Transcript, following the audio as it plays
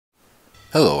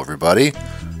Hello everybody,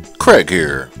 Craig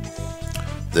here.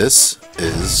 This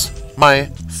is my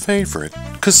favorite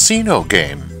casino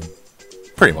game.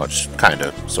 Pretty much,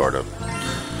 kinda, sorta.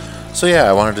 So yeah,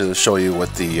 I wanted to show you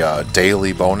what the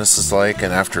daily bonus is like,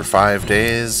 and after 5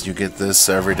 days, you get this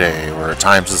every day, where it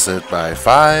times it by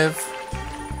 5.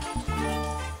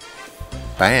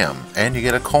 Bam! And you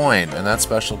get a coin, and that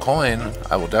special coin,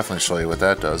 I will definitely show you what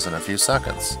that does in a few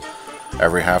seconds.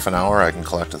 Every half an hour I can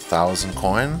collect 1,000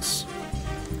 coins.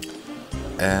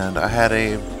 And I had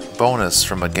a bonus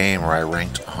from a game where I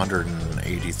ranked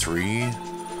 183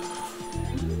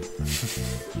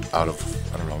 out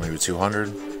of, I don't know, maybe 200.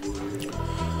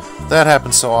 That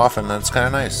happens so often that it's kind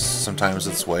of nice. Sometimes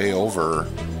it's way over.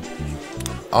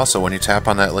 Also, when you tap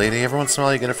on that lady, every once in a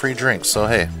while you get a free drink. So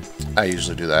hey, I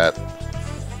usually do that.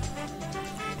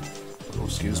 Oh,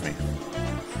 excuse me.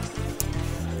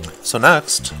 So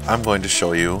next, I'm going to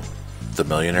show you the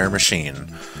Millionaire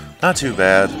Machine. Not too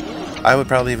bad. I would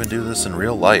probably even do this in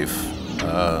real life.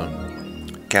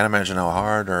 Can't imagine how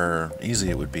hard or easy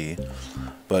it would be.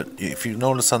 But if you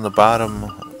notice on the bottom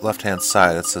left-hand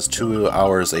side, it says 2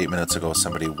 hours, 8 minutes ago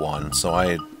somebody won. So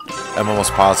I am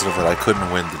almost positive that I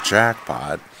couldn't win the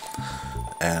jackpot.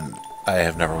 And I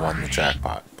have never won the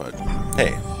jackpot, but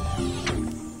hey.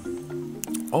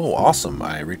 Oh, awesome.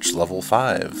 I reached level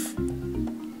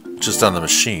 5. Just on the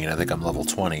machine. I think I'm level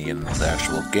 20 in the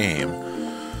actual game.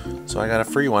 So I got a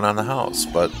free one on the house,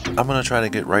 but I'm going to try to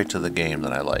get right to the game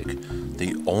that I like.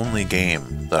 The only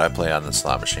game that I play on the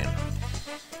slot machine.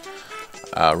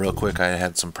 Real quick, I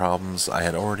had some problems. I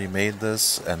had already made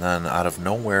this, and then out of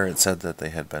nowhere it said that they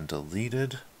had been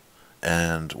deleted.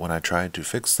 And when I tried to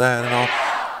fix that and all...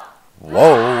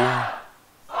 Whoa!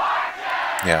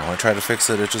 Yeah, when I tried to fix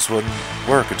it, it just wouldn't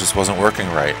work. It just wasn't working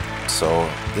right. So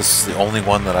this is the only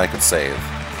one that I could save.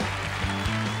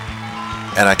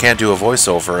 And I can't do a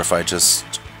voiceover if I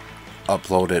just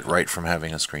upload it right from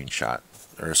having a screenshot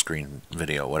or a screen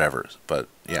video, whatever. But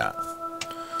yeah.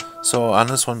 So on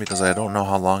this one, because I don't know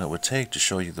how long it would take to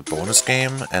show you the bonus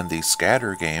game and the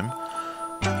scatter game,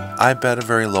 I bet a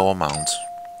very low amount.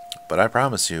 But I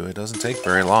promise you, it doesn't take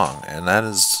very long, and that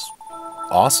is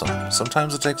awesome.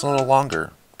 Sometimes it takes a little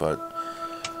longer, but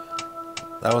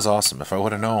that was awesome. If I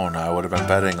would have known, I would have been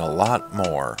betting a lot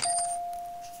more.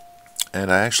 And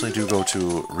I actually do go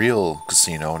to real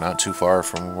casino, not too far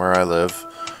from where I live.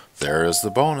 There is the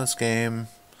bonus game.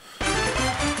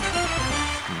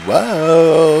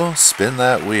 Whoa! Spin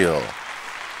that wheel.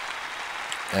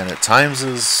 And it times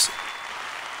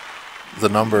the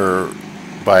number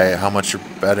by how much you're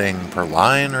betting per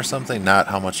line or something, not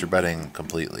how much you're betting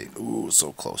completely. Ooh,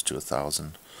 so close to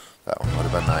 1,000. That one would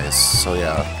have been nice. So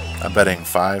yeah, I'm betting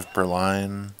 5 per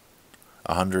line,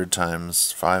 100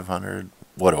 times 500.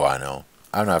 What do I know?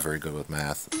 I'm not very good with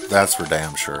math. That's for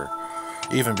damn sure.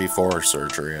 Even before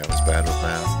surgery, I was bad with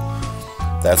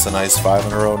math. That's a nice 5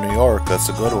 in a row, New York. That's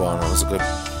a good one. It was a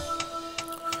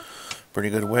pretty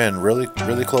good win. Really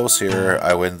close here.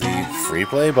 I win the free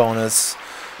play bonus.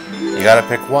 You gotta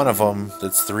pick one of them.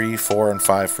 It's 3, 4, and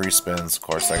 5 free spins. Of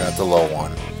course, I got the low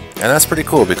one. And that's pretty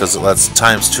cool because it lets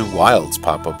times 2 wilds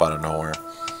pop up out of nowhere.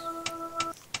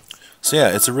 So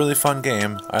yeah, it's a really fun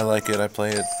game. I like it. I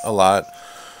play it a lot.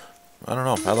 I don't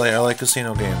know. I like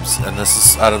casino games, and this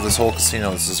is, out of this whole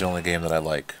casino, this is the only game that I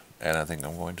like. And I think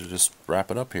I'm going to just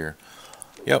wrap it up here.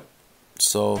 Yep.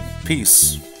 So,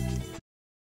 peace.